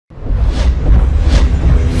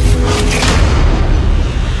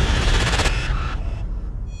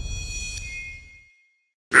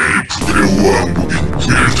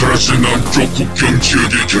국경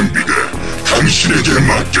지역의 경비가 당신에게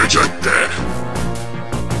맡겨졌다.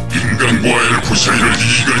 인간과 엘프 사이를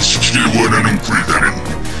이간시키길 원하는 군단은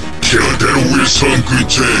케어 대로우의 성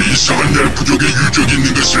근처에 이상한 엘프족의 유적이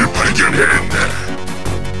있는 것을 발견했다.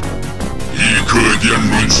 이 거대한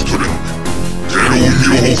룬스톤은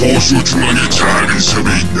대로우미어 호수 중앙의 작은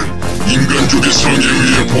섬에 있는 인간족의 성에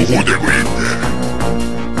의해 보호되고 있다.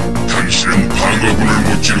 당신은 방어군을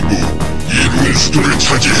무찌르고 이 룬스톤을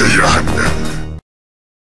차지해야 한다.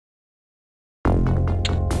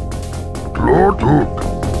 로둑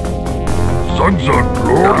선선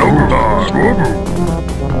로둑다 소부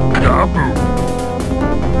야부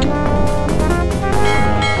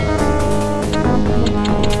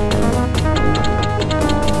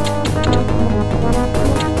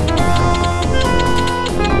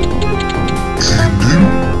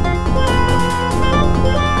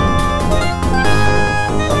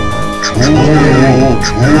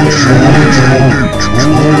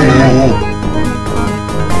좋아요.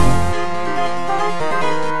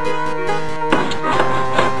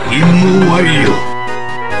 임무 완료.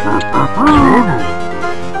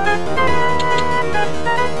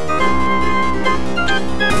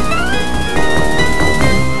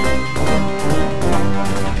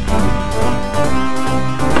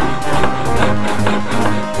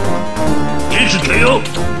 계속해요.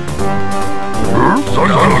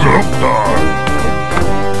 선선스럽다.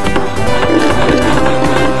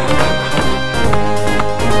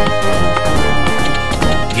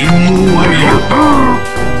 임무 완료.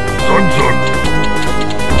 선선.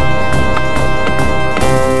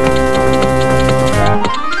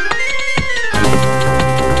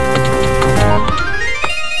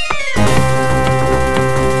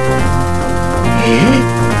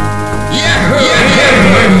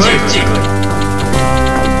 멋지군.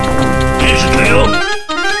 계속해요.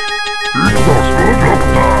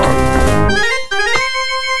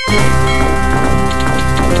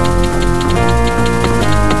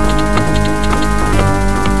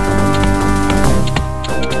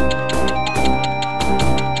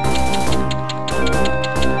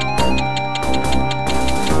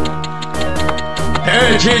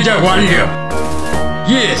 제작 완료.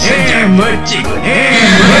 예, 선장. 멋지군.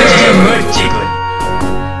 멋지군.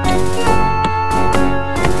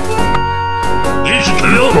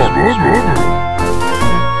 계속해요.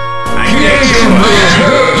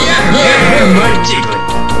 멋지군.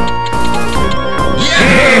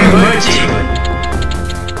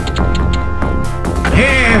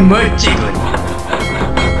 멋지군.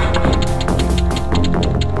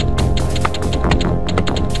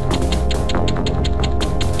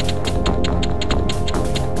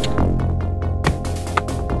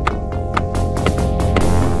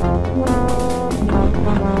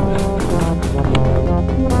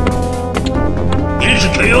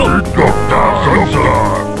 즐겁다 선선.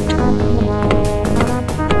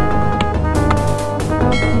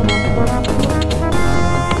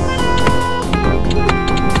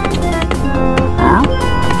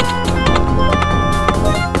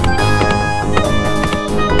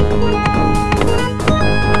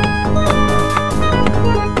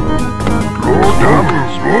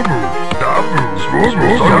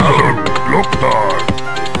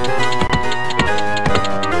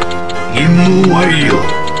 임무 완료.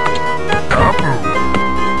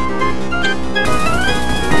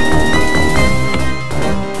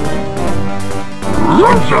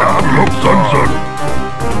 선선.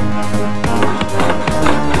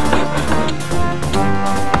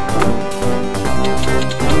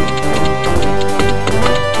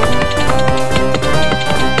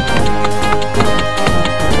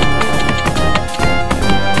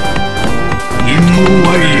 임무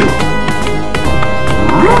완료.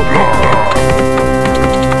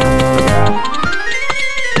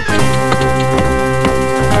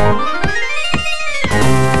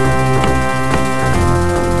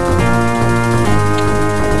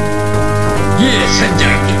 예,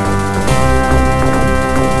 선장님.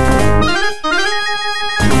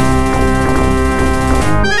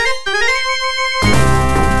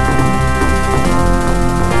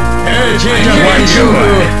 제작 완료.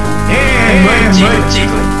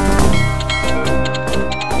 멋지군.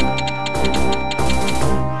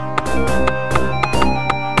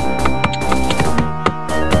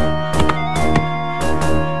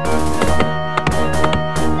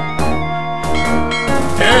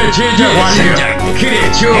 제작 완료.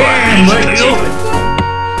 그래, 좋아. 멋지군.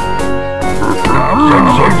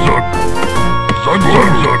 선선.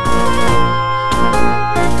 선선.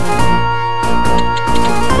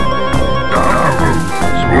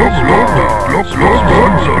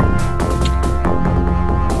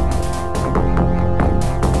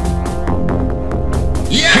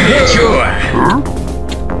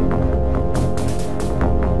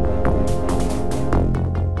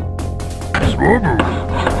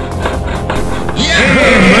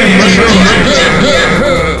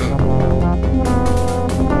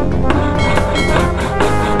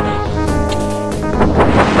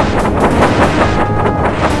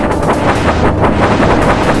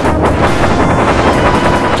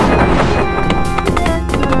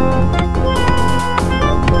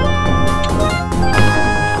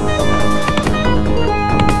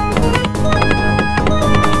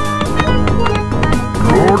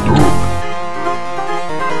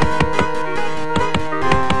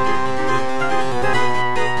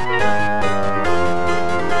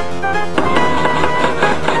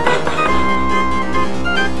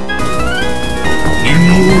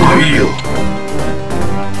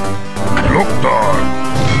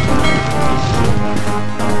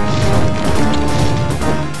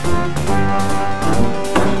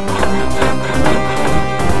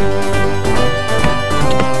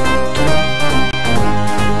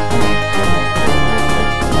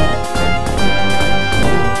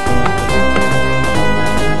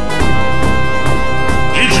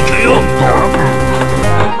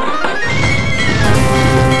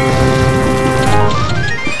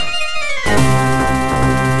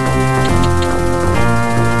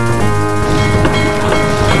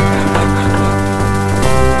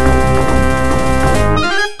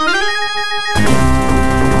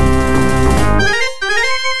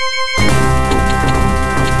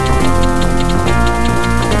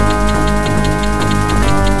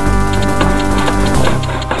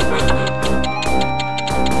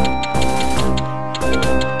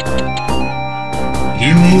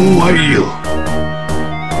 임무 완료.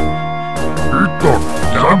 일단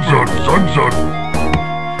산산 서브.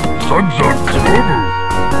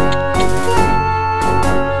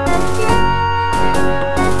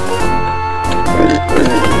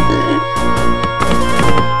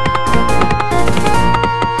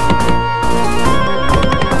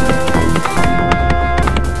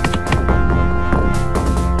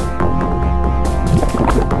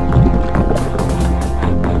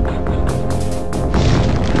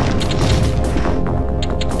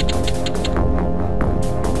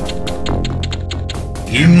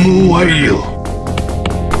 임무 완료.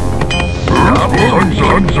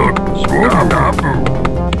 산산 서브.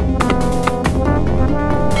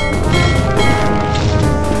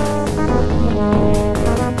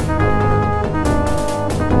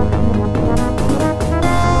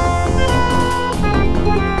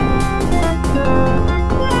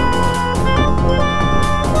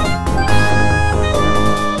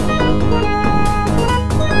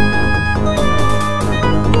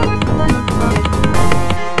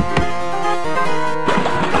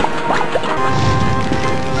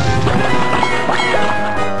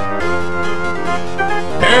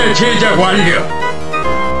 제작 완료.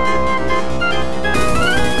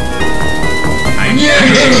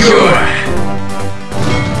 안녕히 좋아.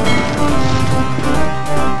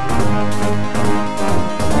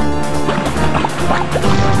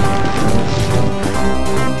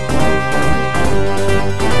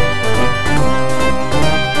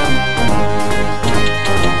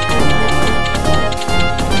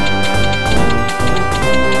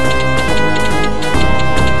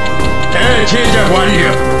 제작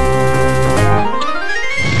완료.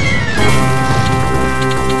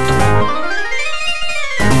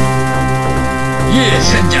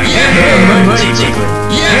 선장 멋지군.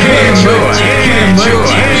 좋아.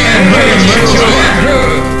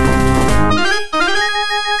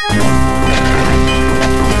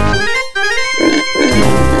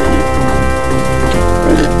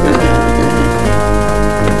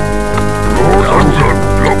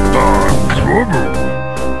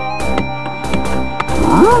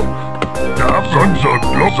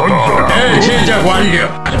 제작 완료.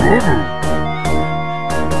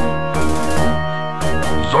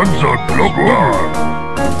 산산 블록바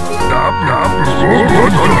나프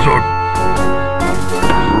산산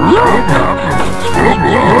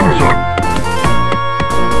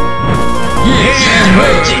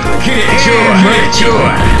멋지군. 그래 좋아.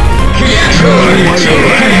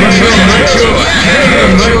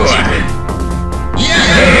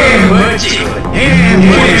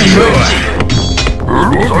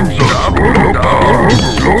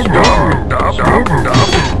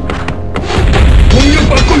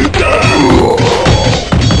 공격받고 있다.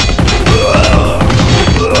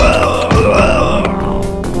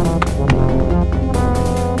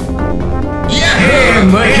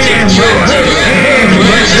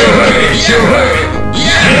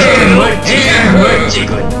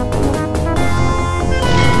 멋지군.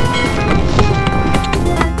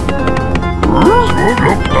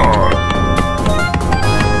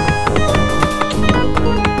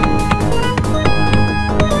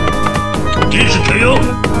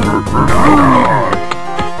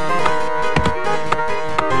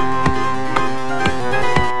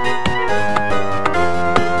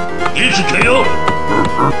 시켜요?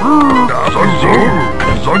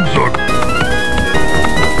 선석.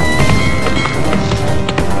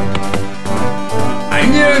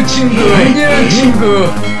 안녕 친구. 안녕 친구.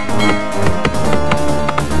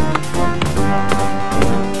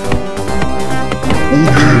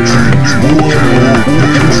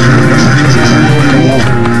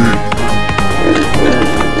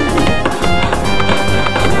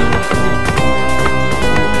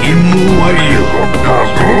 임무 완료.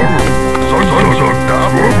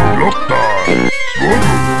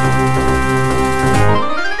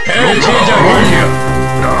 제작 완료.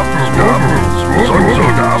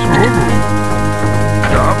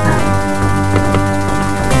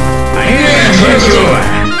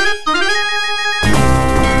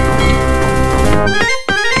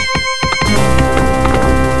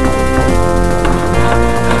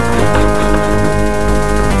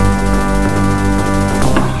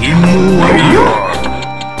 임무 완료.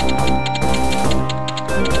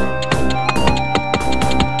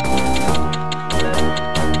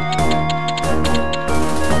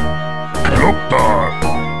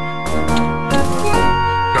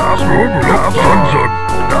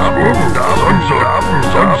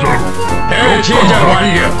 제작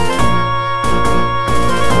완료.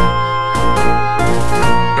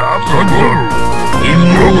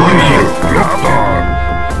 임무 완료.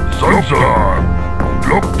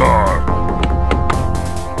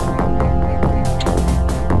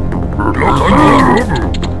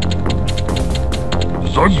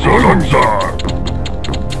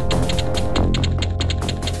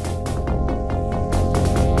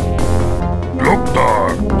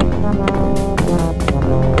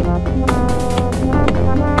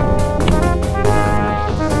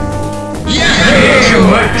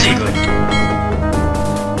 멋지군.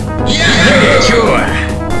 그래 좋아.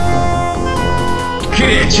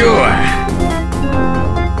 그래 좋아.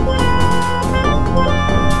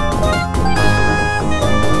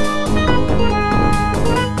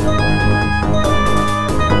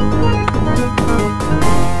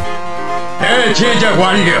 제작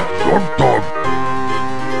완료.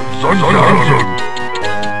 그래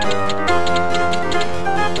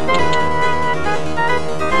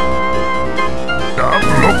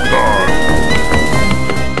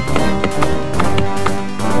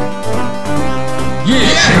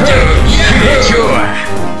좋아. 그래 좋아.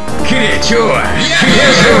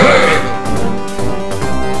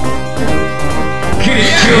 그래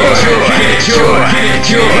좋아. 그래 좋아. 그래 좋아. 그래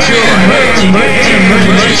좋아. 멋지 멋지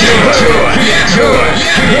멋지 좋아. 그래 좋아.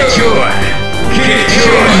 그래 좋아. 그래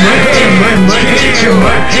좋아. 멋지 멋지 좋아.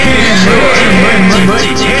 그래 멋지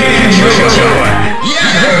멋지 그래 좋아.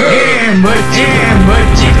 예 멋지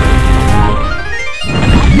멋지.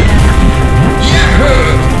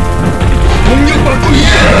 공격받고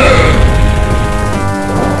있다.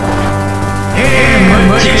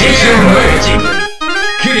 멋지 멋지.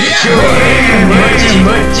 그래 좋아. 멋지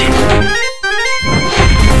멋지.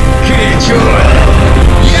 그래 좋아.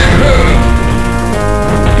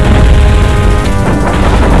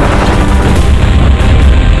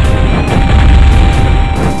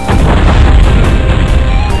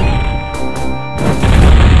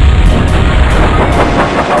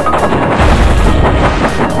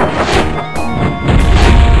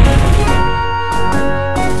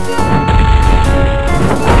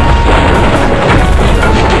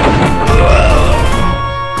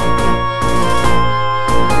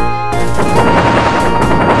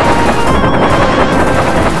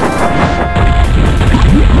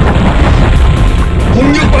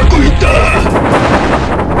 공격받고 있다.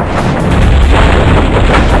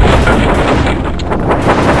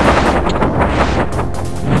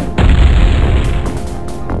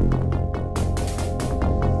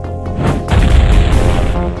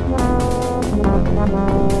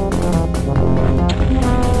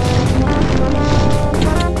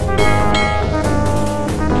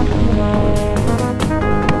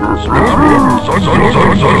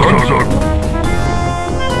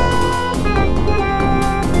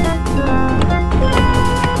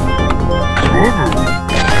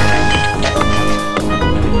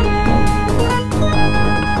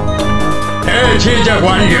 제작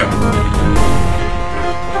완료.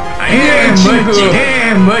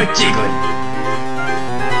 멋지군. 멋지군.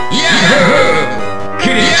 야호.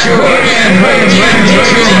 그래 좋아.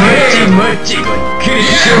 멋지 멋지군. 그래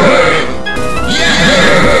좋아.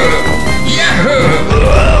 야호. 야호.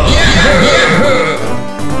 야호.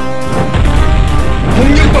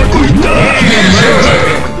 공격받고 있다.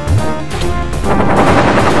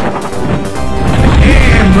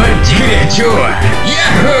 멋지. 그래 좋아.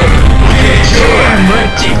 야호. 그래 좋아.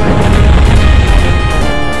 멋지군.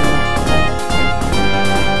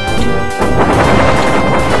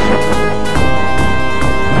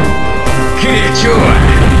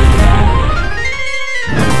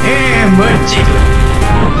 멋지군.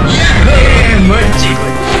 멋지군.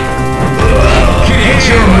 그래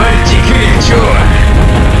좋아. 그래 좋아.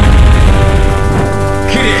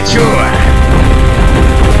 그래 좋아.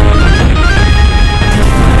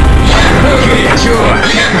 그래 좋아.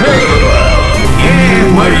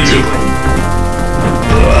 멋지군.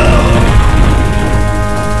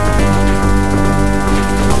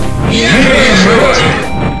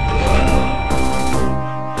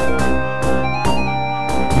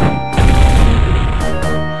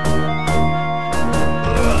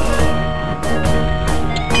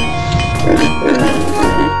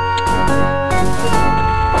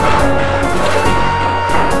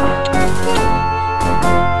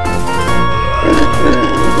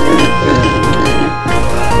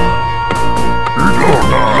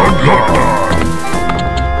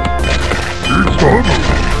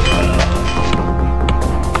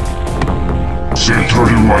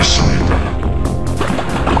 센터를 왔습니다.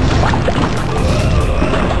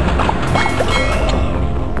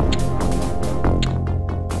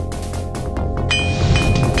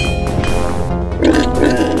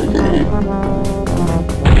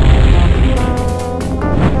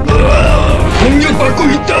 공격받고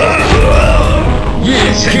있다.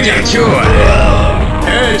 예, 생각 좋아.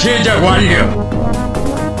 제작 완료.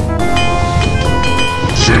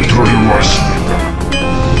 센터를 왔습니다.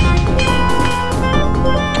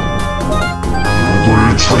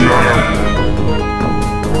 누구를 처리하라고?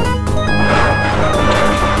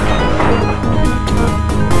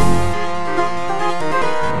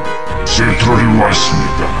 센터를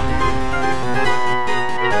왔습니다.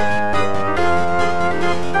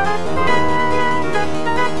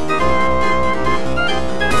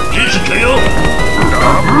 시켜요.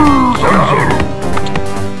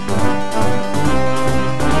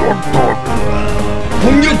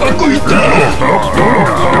 공격받고 있다.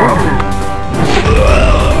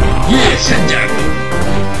 예, 선장.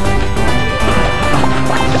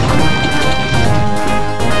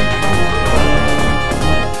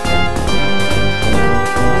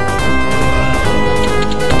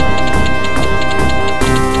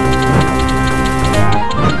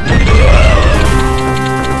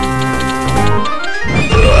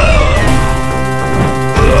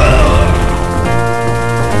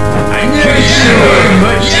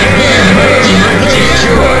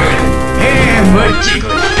 멋지군.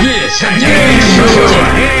 예, 선장. 멋지군.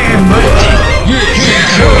 예,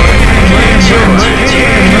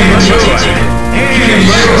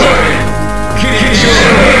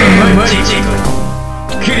 멋지군.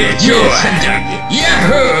 그래, 좋아. 선장. 야호.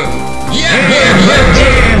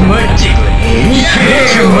 멋지군. 그래,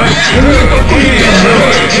 좋아.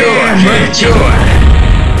 그래, 좋아.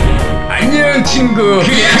 안녕, 친구.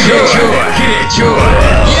 그래, 좋아. 그래, 좋아.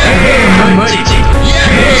 멋지군.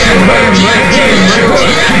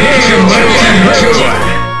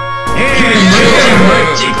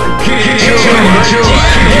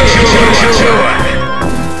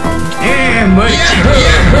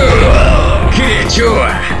 그래 좋아.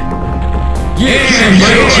 예,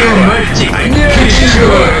 안녕 친구.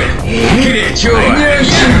 그래 좋아. 안녕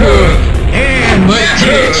친구.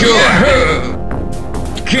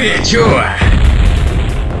 그래 좋아.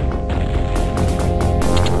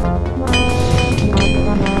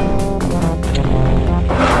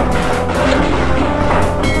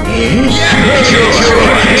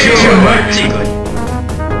 그래 좋아. 멋지군.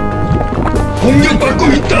 공격받고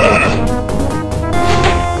있다.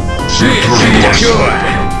 좋아.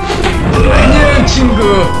 안녕 친구.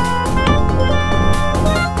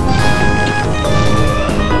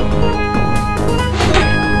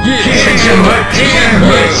 예,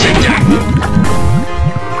 멋지다.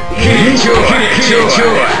 그래 좋아.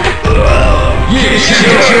 예,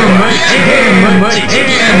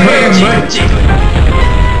 멋지군.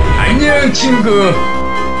 안녕 친구.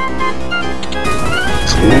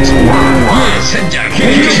 예, 선장.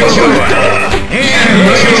 그래 좋아. 그래 좋아.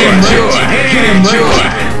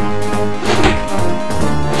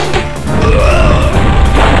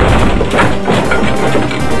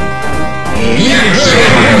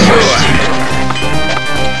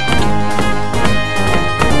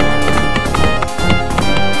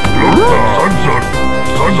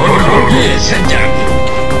 예, 선장.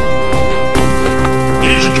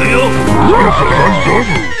 계속해요.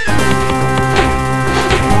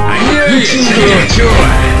 안녕 친구. 좋아.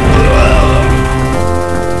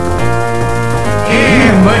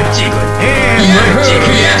 멋지군.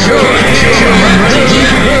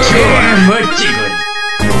 멋지군.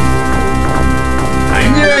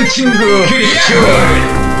 안녕 친구. 그래 좋아.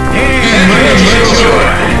 예, 멋지군.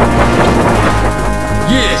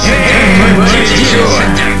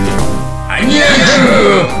 안녕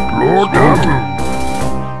친구.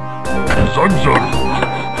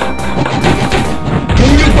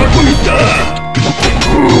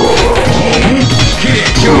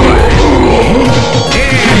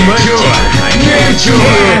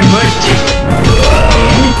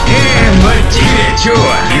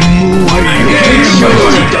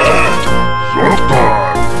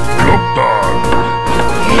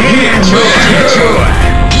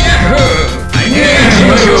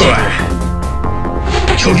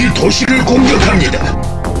 도시를 공격합니다.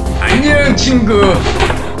 안녕 친구.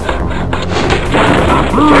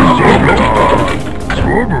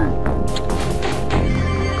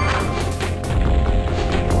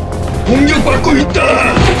 공격받고 있다.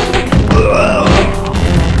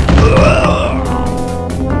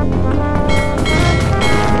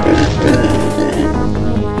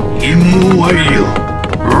 임무 완료.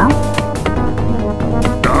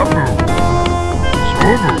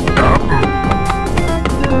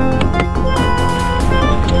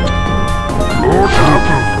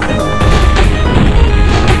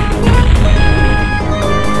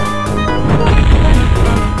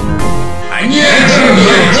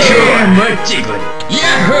 멋지군.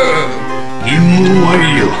 야호! 임무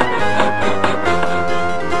완료.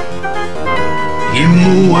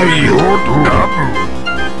 임무 완료.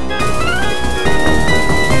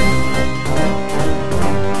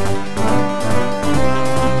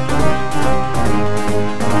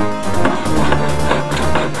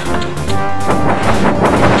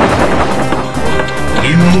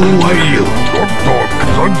 임무 완료.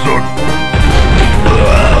 선선.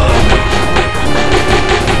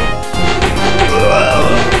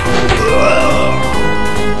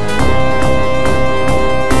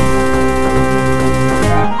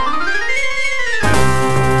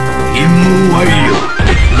 임무 완료.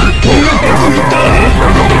 공격받고 있다.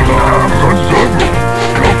 선선.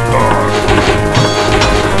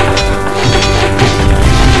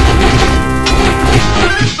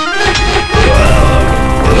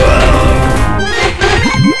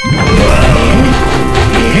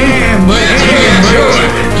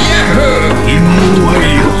 임무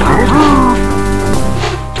완료.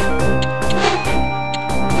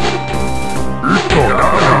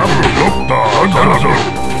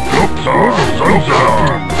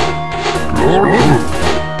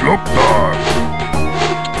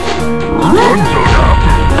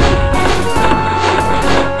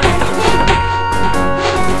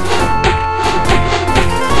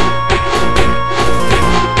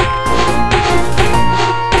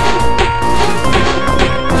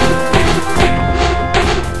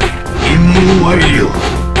 임무 완료.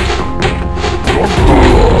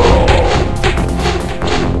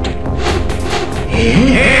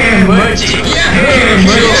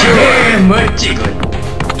 멋지군.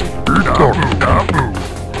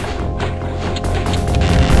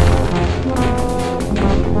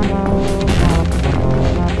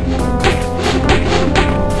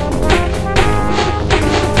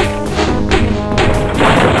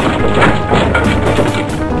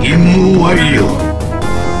 임무 완료.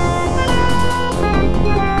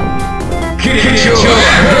 그래 좋아.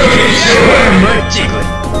 멋지군.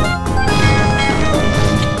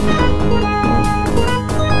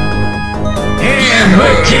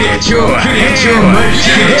 그래 좋아.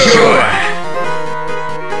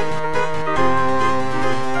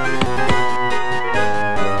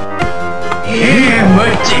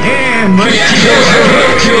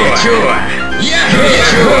 좋아.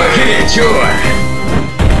 좋아.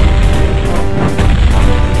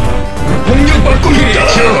 공격받고 있다.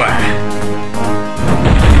 좋아.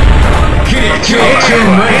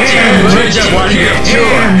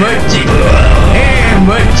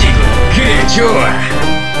 멋지고. 그래 좋아.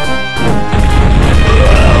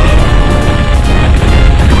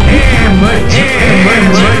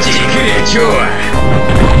 멋지. 그래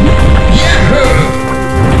좋아.